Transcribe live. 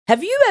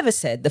Have you ever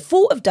said, the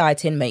thought of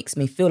dieting makes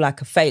me feel like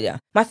a failure?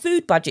 My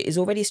food budget is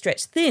already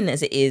stretched thin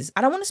as it is,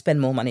 and I want to spend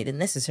more money than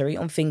necessary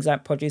on things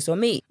like produce or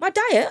meat. My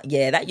diet,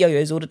 that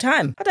yo-yos all the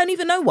time. I don't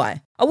even know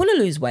why. I want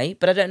to lose weight,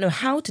 but I don't know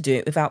how to do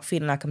it without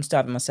feeling like I'm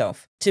starving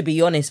myself. To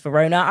be honest,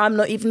 Verona, I'm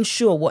not even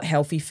sure what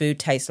healthy food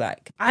tastes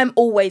like. I'm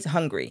always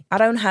hungry. I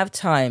don't have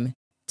time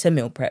to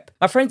meal prep.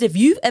 My friends, if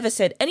you've ever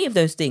said any of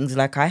those things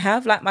like I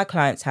have, like my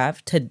clients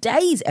have,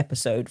 today's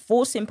episode,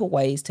 4 simple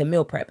ways to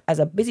meal prep as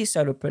a busy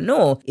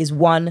solopreneur, is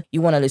one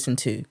you want to listen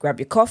to. Grab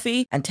your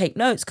coffee and take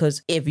notes,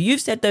 because if you've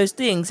said those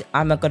things,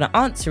 I'm going to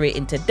answer it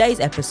in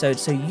today's episode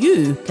so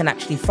you can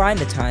actually find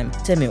the time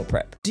to meal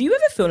prep. Do you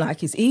ever feel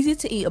like it's easier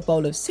to eat a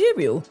bowl of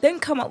cereal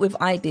than come up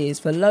with ideas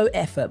for low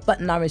effort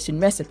but nourishing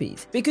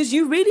recipes? Because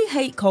you really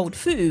hate cold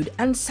food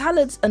and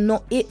salads are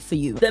not it for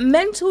you. The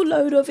mental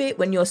load of it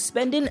when you're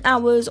spending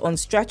hours on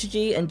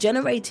strategy and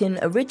generating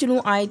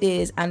original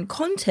ideas and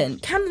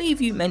content can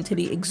leave you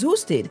mentally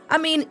exhausted. I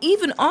mean,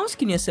 even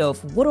asking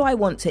yourself, what do I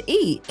want to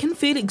eat, can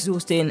feel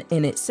exhausting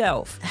in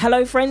itself.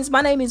 Hello friends,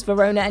 my name is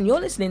Verona and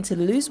you're listening to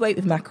the Lose Weight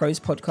with Macros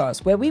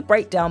podcast, where we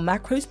break down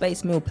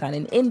macros-based meal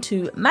planning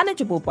into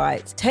manageable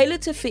bites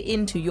tailored to fit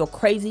into your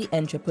crazy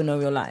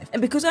entrepreneurial life.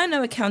 And because I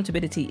know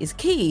accountability is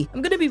key,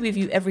 I'm going to be with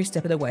you every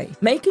step of the way,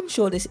 making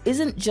sure this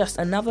isn't just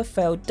another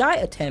failed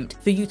diet attempt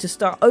for you to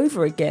start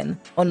over again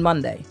on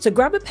Monday. So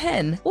grab a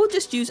pen or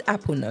just use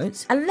Apple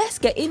Notes and let's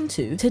get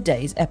into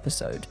today's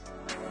episode.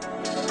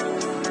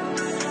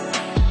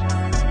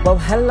 Well,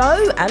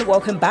 hello and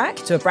welcome back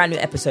to a brand new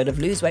episode of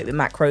Lose Weight with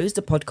Macros,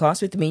 the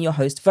podcast with me, your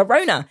host,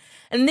 Verona.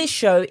 And this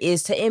show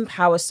is to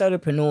empower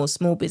solopreneurs,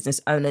 small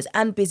business owners,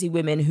 and busy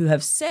women who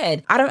have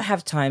said, I don't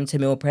have time to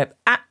meal prep.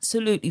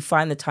 Absolutely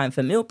find the time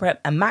for meal prep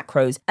and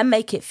macros and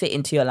make it fit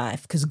into your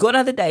life. Because gone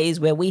are the days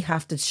where we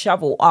have to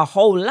shovel our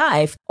whole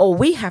life, or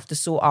we have to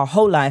sort our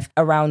whole life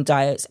around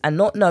diets and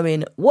not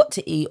knowing what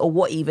to eat or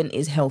what even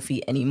is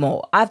healthy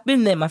anymore. I've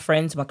been there, my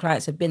friends, my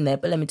clients have been there,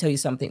 but let me tell you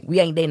something, we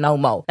ain't there no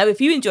more. Now,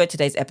 if you enjoyed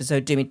today's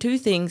episode, do me 2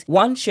 things.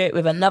 1, share it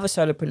with another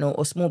solopreneur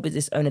or small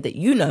business owner that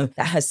you know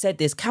that has said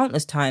this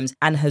countless times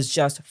and has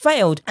just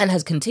failed and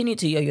has continued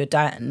to yo-yo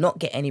diet and not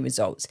get any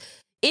results.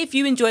 If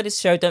you enjoy this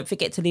show, don't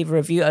forget to leave a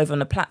review over on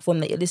the platform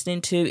that you're listening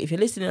to. If you're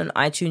listening on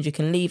iTunes, you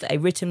can leave a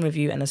written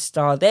review and a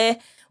star there.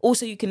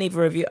 Also, you can leave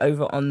a review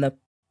over on the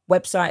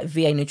website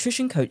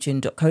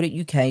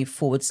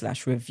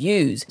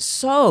vanutritioncoaching.co.uk/reviews.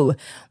 So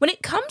when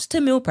it comes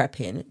to meal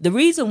prepping, the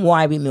reason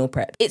why we meal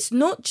prep, it's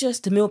not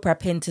just meal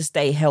prepping to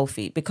stay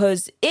healthy,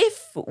 because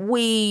if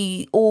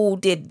we all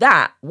did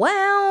that,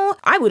 well,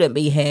 I wouldn't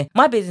be here,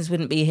 my business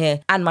wouldn't be here,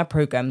 and my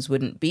programs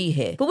wouldn't be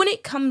here. But when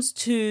it comes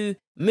to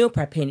meal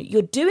prepping,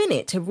 you're doing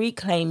it to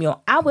reclaim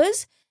your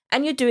hours,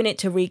 and you're doing it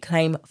to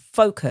reclaim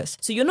focus.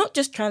 So you're not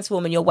just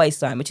transforming your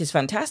waistline, which is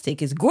fantastic,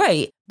 is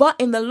great, but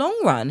in the long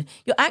run,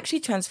 you're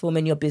actually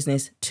transforming your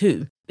business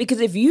too.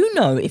 Because if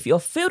you're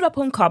filled up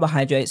on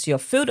carbohydrates, you're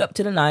filled up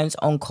to the nines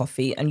on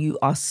coffee, and you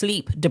are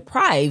sleep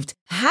deprived,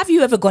 have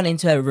you ever gone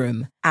into a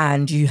room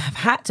and you have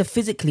had to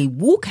physically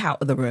walk out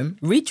of the room,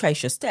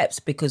 retrace your steps,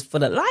 because for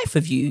the life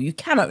of you, you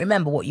cannot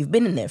remember what you've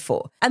been in there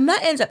for? And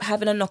that ends up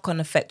having a knock-on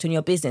effect on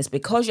your business,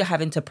 because you're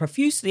having to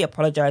profusely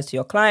apologize to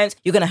your clients.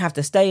 You're going to have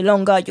to stay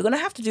longer. You're going to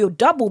have to do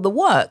double the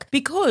work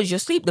because you're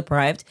sleep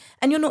deprived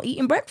and you're not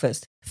eating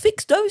breakfast.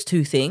 Fix those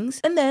 2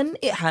 things, and then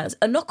it has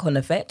a knock-on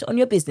effect on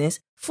your business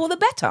for the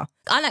better.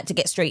 I like to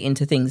get straight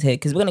into things here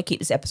because we're going to keep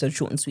this episode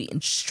short and sweet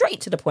and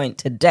straight to the point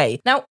today.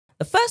 Now,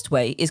 the first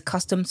way is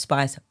custom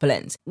spice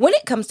blends. When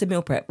it comes to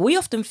meal prep, we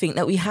often think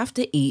that we have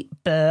to eat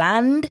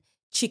bland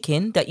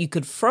chicken that you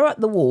could throw at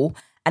the wall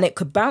and it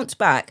could bounce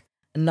back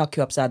and knock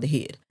you upside the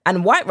head.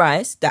 And white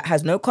rice that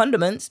has no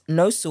condiments,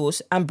 no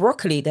sauce, and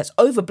broccoli that's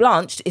over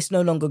blanched, it's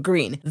no longer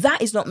green.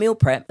 That is not meal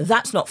prep.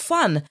 That's not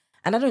fun.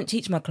 And I don't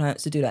teach my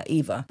clients to do that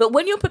either. But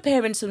when you're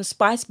preparing some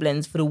spice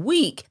blends for the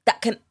week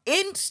that can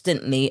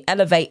instantly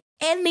elevate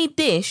any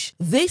dish,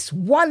 this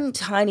one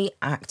tiny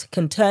act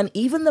can turn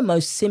even the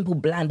most simple,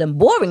 bland and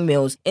boring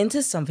meals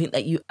into something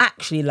that you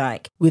actually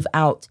like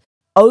without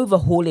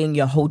overhauling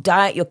your whole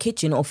diet, your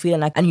kitchen, or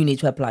feeling like, and you need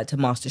to apply to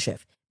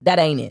MasterChef. That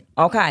ain't it.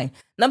 Okay.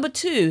 Number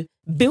 2,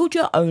 build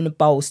your own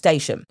bowl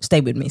station.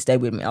 Stay with me.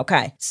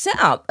 Okay. Set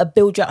up a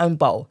build your own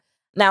bowl.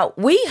 Now,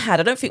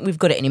 I don't think we've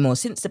got it anymore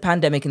since the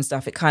pandemic and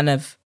stuff.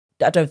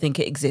 I don't think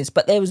it exists,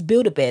 but there was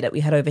Build-A-Bear that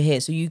we had over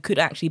here. So you could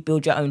actually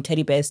build your own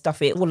teddy bear,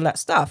 stuff it, all of that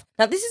stuff.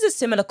 Now, this is a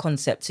similar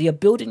concept. So you're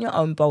building your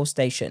own bowl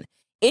station.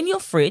 In your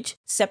fridge,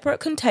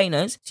 separate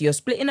containers. So you're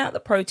splitting out the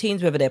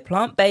proteins, whether they're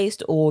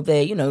plant-based or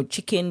they're,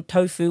 chicken,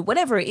 tofu,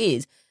 whatever it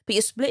is. But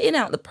you're splitting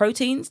out the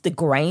proteins, the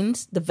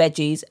grains, the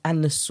veggies,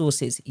 and the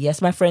sauces. Yes,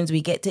 my friends,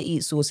 we get to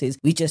eat sauces.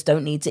 We just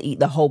don't need to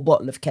eat the whole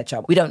bottle of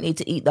ketchup. We don't need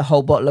to eat the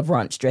whole bottle of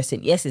ranch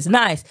dressing. Yes, it's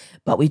nice,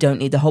 but we don't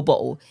need the whole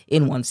bottle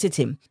in one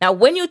sitting. Now,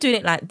 when you're doing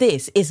it like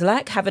this, it's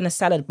like having a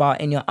salad bar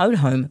in your own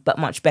home, but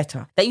much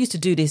better. They used to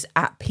do this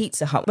at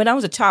Pizza Hut. When I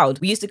was a child,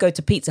 we used to go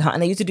to Pizza Hut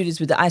and they used to do this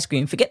with the ice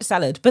cream. Forget the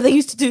salad, but they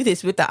used to do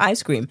this with the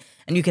ice cream.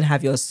 And you can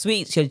have your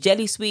sweets, your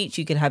jelly sweets,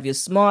 you can have your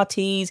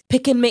Smarties,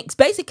 pick and mix.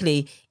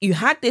 Basically, you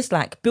had this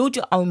like build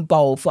your own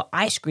bowl for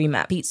ice cream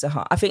at Pizza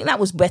Hut. I think that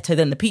was better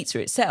than the pizza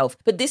itself.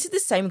 But this is the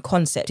same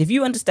concept. If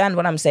you understand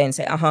what I'm saying,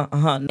 say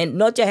and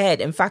nod your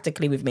head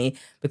emphatically with me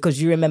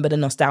because you remember the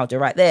nostalgia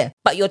right there.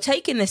 But you're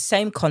taking this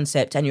same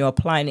concept and you're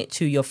applying it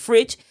to your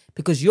fridge,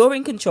 because you're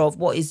in control of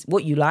what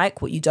you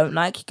like, what you don't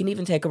like. You can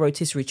even take a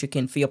rotisserie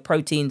chicken for your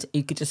proteins.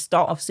 You could just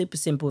start off super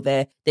simple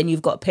there. Then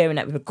you've got pairing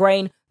that with a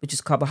grain, which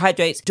is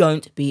carbohydrates.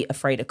 Don't be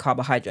afraid of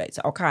carbohydrates,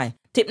 okay?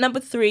 Tip number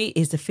 3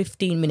 is the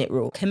 15-minute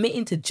rule.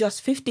 Committing to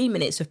just 15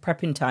 minutes of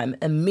prepping time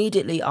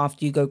immediately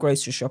after you go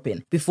grocery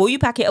shopping. Before you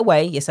pack it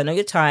away, yes, I know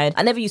you're tired.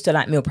 I never used to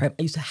like meal prep.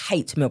 I used to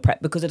hate meal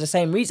prep because of the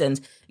same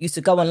reasons. I used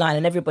to go online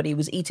and everybody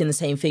was eating the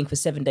same thing for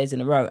 7 days in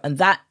a row. And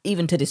that,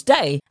 even to this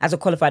day, as a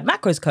qualified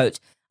macros coach,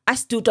 I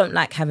still don't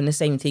like having the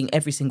same thing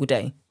every single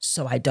day.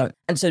 So I don't.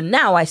 And so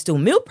now I still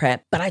meal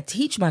prep, but I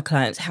teach my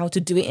clients how to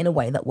do it in a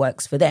way that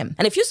works for them.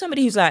 And if you're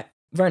somebody who's like,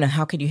 Verna,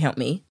 how can you help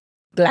me?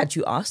 Glad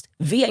you asked.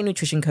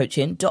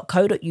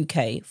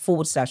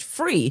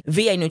 vanutritioncoaching.co.uk/free.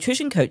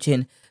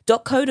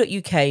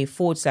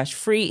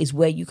 vanutritioncoaching.co.uk/free is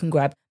where you can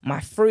grab my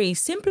free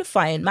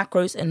Simplifying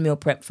Macros and Meal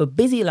Prep for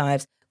Busy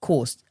Lives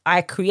course.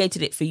 I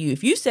created it for you.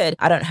 If you said,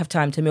 I don't have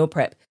time to meal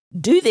prep,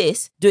 do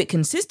this, do it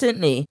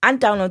consistently, and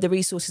download the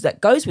resources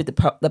that goes with the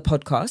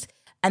podcast,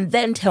 and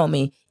then tell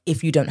me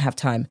if you don't have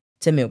time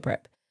to meal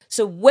prep.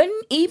 So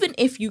even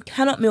if you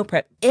cannot meal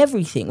prep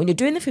everything, when you're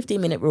doing the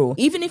 15-minute rule,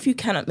 even if you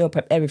cannot meal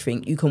prep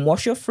everything, you can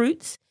wash your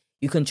fruits,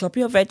 you can chop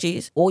your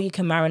veggies, or you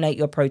can marinate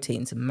your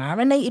proteins.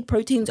 Marinated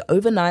proteins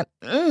overnight,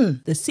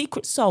 the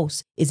secret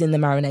sauce is in the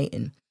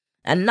marinating.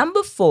 And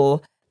number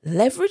 4,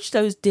 leverage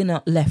those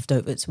dinner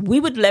leftovers. We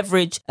would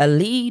leverage a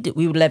lead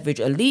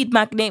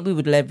magnet, we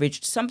would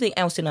leverage something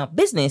else in our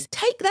business.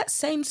 Take that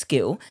same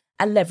skill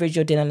and leverage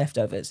your dinner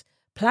leftovers.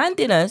 Plan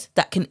dinners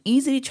that can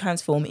easily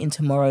transform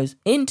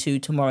into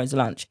tomorrow's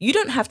lunch. You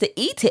don't have to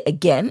eat it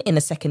again in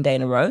a second day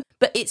in a row,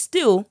 but it's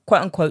still,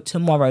 quote unquote,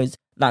 tomorrow's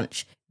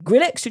lunch.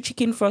 Grill extra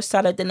chicken for a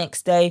salad the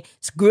next day.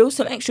 Grill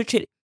some extra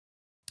chicken.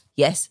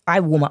 Yes, I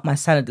warm up my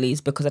salad leaves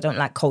because I don't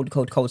like cold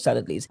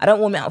salad leaves. I don't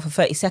warm it up for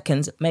 30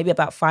 seconds, maybe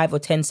about 5 or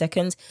 10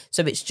 seconds.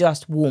 So it's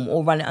just warm,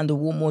 or run it under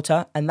warm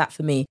water. And that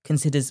for me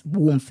considers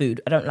warm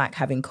food. I don't like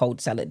having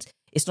cold salads.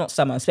 It's not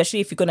summer, especially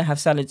if you're going to have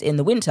salads in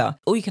the winter,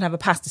 or you can have a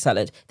pasta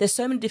salad. There's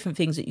so many different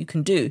things that you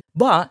can do.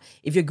 But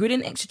if you're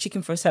grilling extra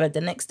chicken for a salad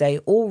the next day,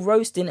 or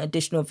roasting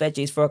additional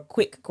veggies for a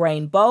quick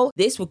grain bowl,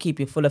 this will keep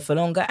you fuller for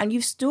longer, and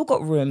you've still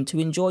got room to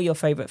enjoy your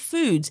favorite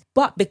foods.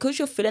 But because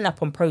you're filling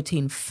up on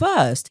protein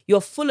first, you're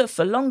fuller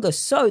for longer,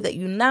 so that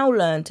you now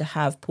learn to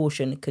have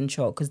portion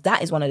control, because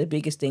that is one of the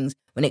biggest things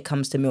when it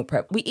comes to meal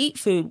prep. We eat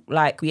food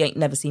like we ain't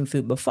never seen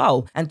food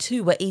before. And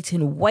 2, we're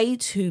eating way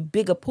too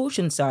big a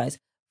portion size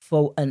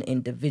for an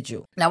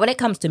individual. Now, when it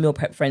comes to meal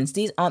prep, friends,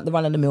 these aren't the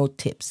run-of-the-mill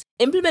tips.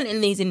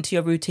 Implementing these into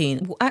your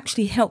routine will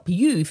actually help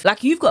you,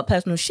 like you've got a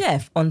personal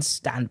chef on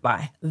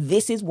standby.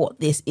 This is what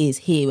this is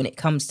here when it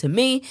comes to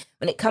me,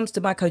 when it comes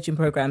to my coaching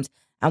programs,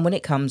 and when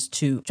it comes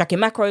to tracking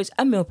macros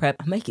and meal prep.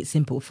 I make it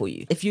simple for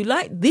you. If you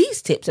like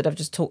these tips that I've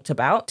just talked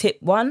about,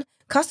 tip 1,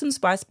 custom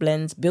spice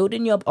blends,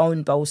 building your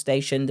own bowl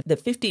station, the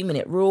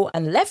 15-minute rule,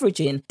 and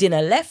leveraging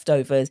dinner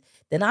leftovers,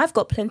 then I've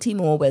got plenty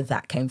more where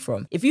that came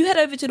from. If you head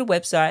over to the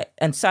website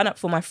and sign up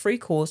for my free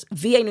course,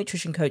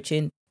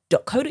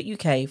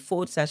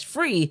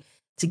 vanutritioncoaching.co.uk/free,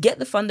 to get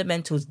the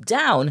fundamentals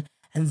down,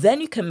 and then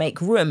you can make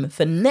room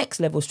for next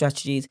level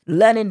strategies,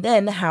 learning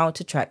then how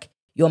to track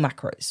your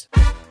macros.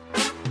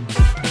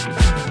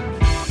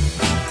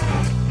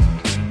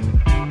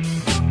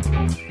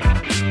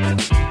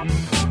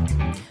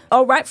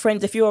 All right,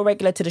 friends, if you're a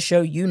regular to the show,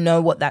 you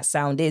know what that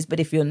sound is. But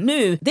if you're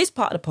new, this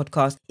part of the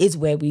podcast is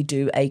where we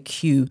do a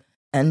Q&A.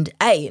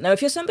 Now,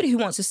 if you're somebody who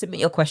wants to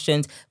submit your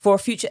questions for a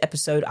future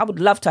episode, I would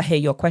love to hear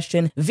your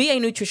question.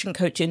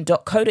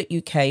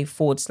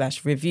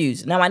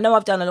 vanutritioncoaching.co.uk/reviews. Now, I know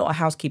I've done a lot of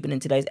housekeeping in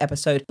today's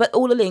episode, but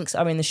all the links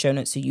are in the show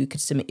notes so you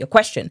could submit your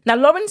question. Now,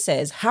 Lauren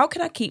says, how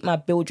can I keep my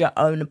build your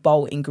own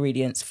bowl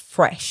ingredients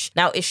fresh?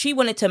 Now, if she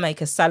wanted to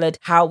make a salad,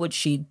 how would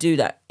she do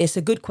that? It's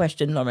a good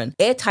question, Lauren.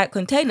 Airtight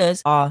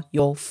containers are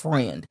your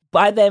friend.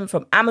 Buy them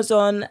from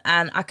Amazon,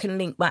 and I can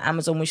link my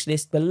Amazon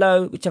wishlist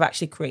below, which I've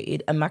actually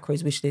created a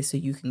macros wishlist so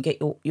you can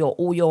get all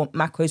your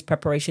macros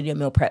preparation, your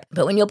meal prep.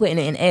 But when you're putting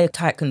it in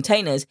airtight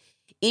containers,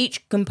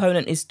 each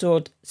component is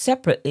stored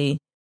separately,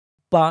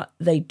 but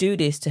they do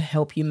this to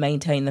help you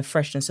maintain the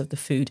freshness of the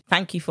food.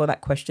 Thank you for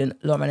that question,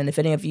 Lauren. And if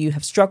any of you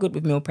have struggled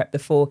with meal prep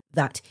before,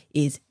 that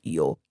is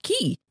your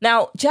key.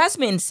 Now,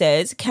 Jasmine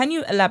says, can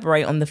you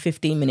elaborate on the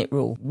 15-minute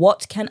rule?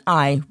 What can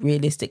I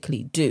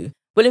realistically do?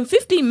 Well, in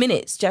 15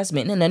 minutes,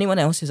 Jasmine, and anyone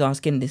else who's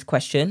asking this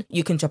question,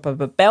 you can chop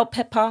up a bell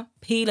pepper,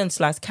 peel and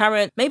slice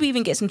carrot, maybe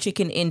even get some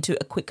chicken into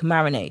a quick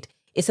marinade.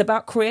 It's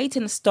about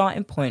creating a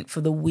starting point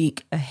for the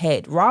week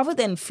ahead. Rather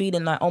than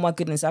feeling like, oh my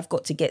goodness, I've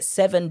got to get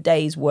 7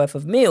 days worth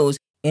of meals,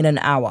 in an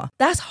hour.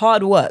 That's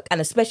hard work.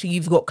 And especially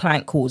you've got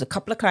client calls, a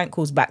couple of client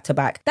calls back to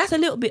back. That's a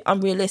little bit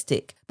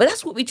unrealistic. But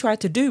that's what we try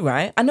to do,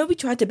 right? I know we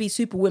try to be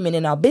super women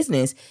in our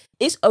business.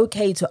 It's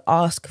okay to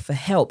ask for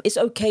help. It's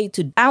okay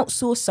to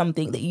outsource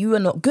something that you are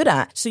not good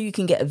at so you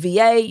can get a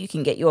VA, you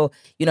can get your,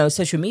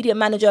 social media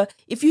manager.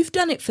 If you've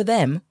done it for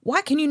them,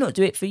 why can you not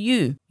do it for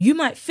you? You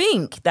might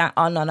think that,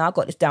 oh, no, I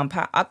got this down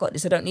pat. I got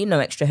this. I don't need no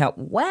extra help.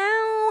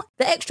 Well,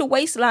 the extra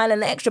waistline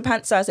and the extra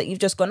pant size that you've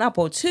just gone up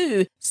or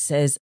two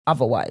says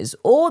otherwise.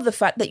 Or the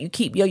fact that you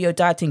keep yo-yo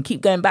dieting,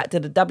 keep going back to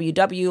the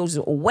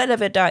WWs or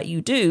whatever diet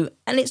you do,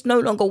 and it's no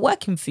longer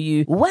working for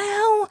you.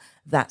 Well,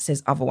 that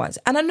says otherwise.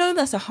 And I know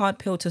that's a hard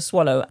pill to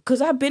swallow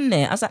because I've been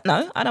there. I was like,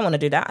 no, I don't want to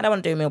do that. I don't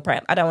want to do meal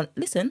prep.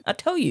 Listen, I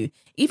tell you,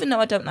 even though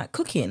I don't like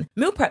cooking,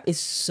 meal prep is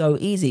so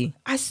easy.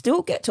 I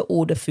still get to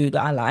order food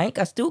that I like.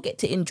 I still get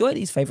to enjoy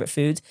these favorite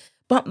foods.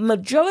 But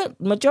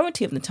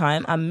majority of the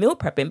time, I'm meal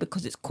prepping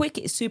because it's quick,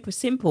 it's super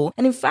simple.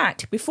 And in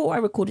fact, before I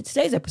recorded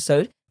today's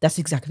episode, that's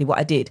exactly what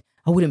I did.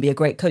 I wouldn't be a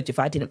great coach if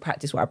I didn't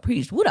practice what I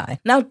preached, would I?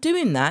 Now,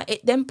 doing that,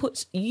 it then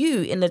puts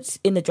you in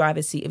the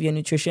driver's seat of your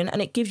nutrition,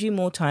 and it gives you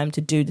more time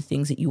to do the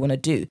things that you want to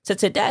do. So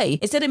today,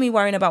 instead of me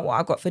worrying about what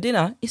I got for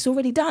dinner, it's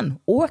already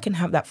done. Or I can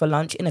have that for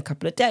lunch in a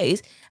couple of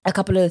days. A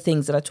couple of the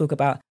things that I talk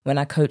about when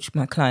I coach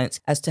my clients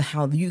as to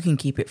how you can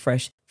keep it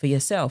fresh for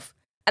yourself.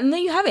 And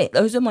there you have it.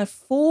 Those are my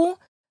 4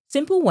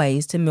 simple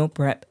ways to meal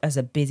prep as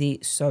a busy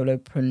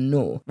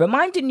solopreneur.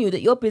 Reminding you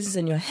that your business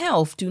and your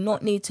health do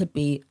not need to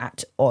be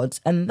at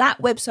odds. And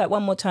that website,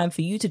 one more time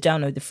for you to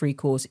download the free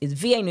course, is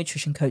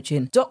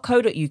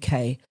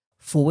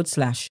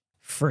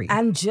vanutritioncoaching.co.uk/free.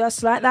 And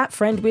just like that,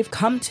 friend, we've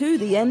come to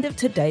the end of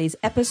today's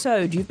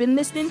episode. You've been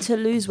listening to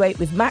Lose Weight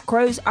with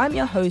Macros. I'm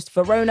your host,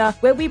 Verona,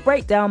 where we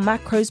break down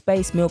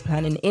macros-based meal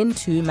planning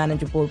into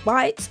manageable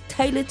bites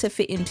tailored to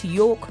fit into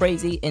your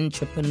crazy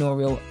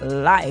entrepreneurial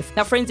life.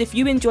 Now, friends, if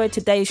you enjoyed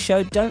today's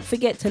show, don't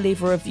forget to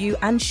leave a review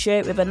and share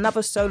it with another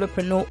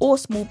solopreneur or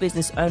small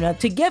business owner.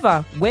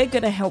 Together, we're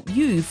going to help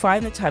you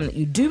find the time that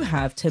you do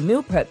have to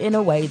meal prep in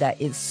a way that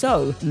is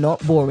so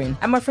not boring.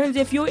 And my friends,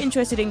 if you're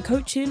interested in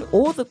coaching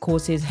or the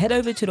courses, head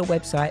over to the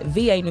website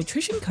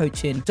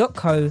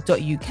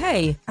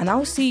vanutritioncoaching.co.uk, and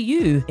I'll see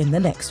you in the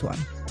next one.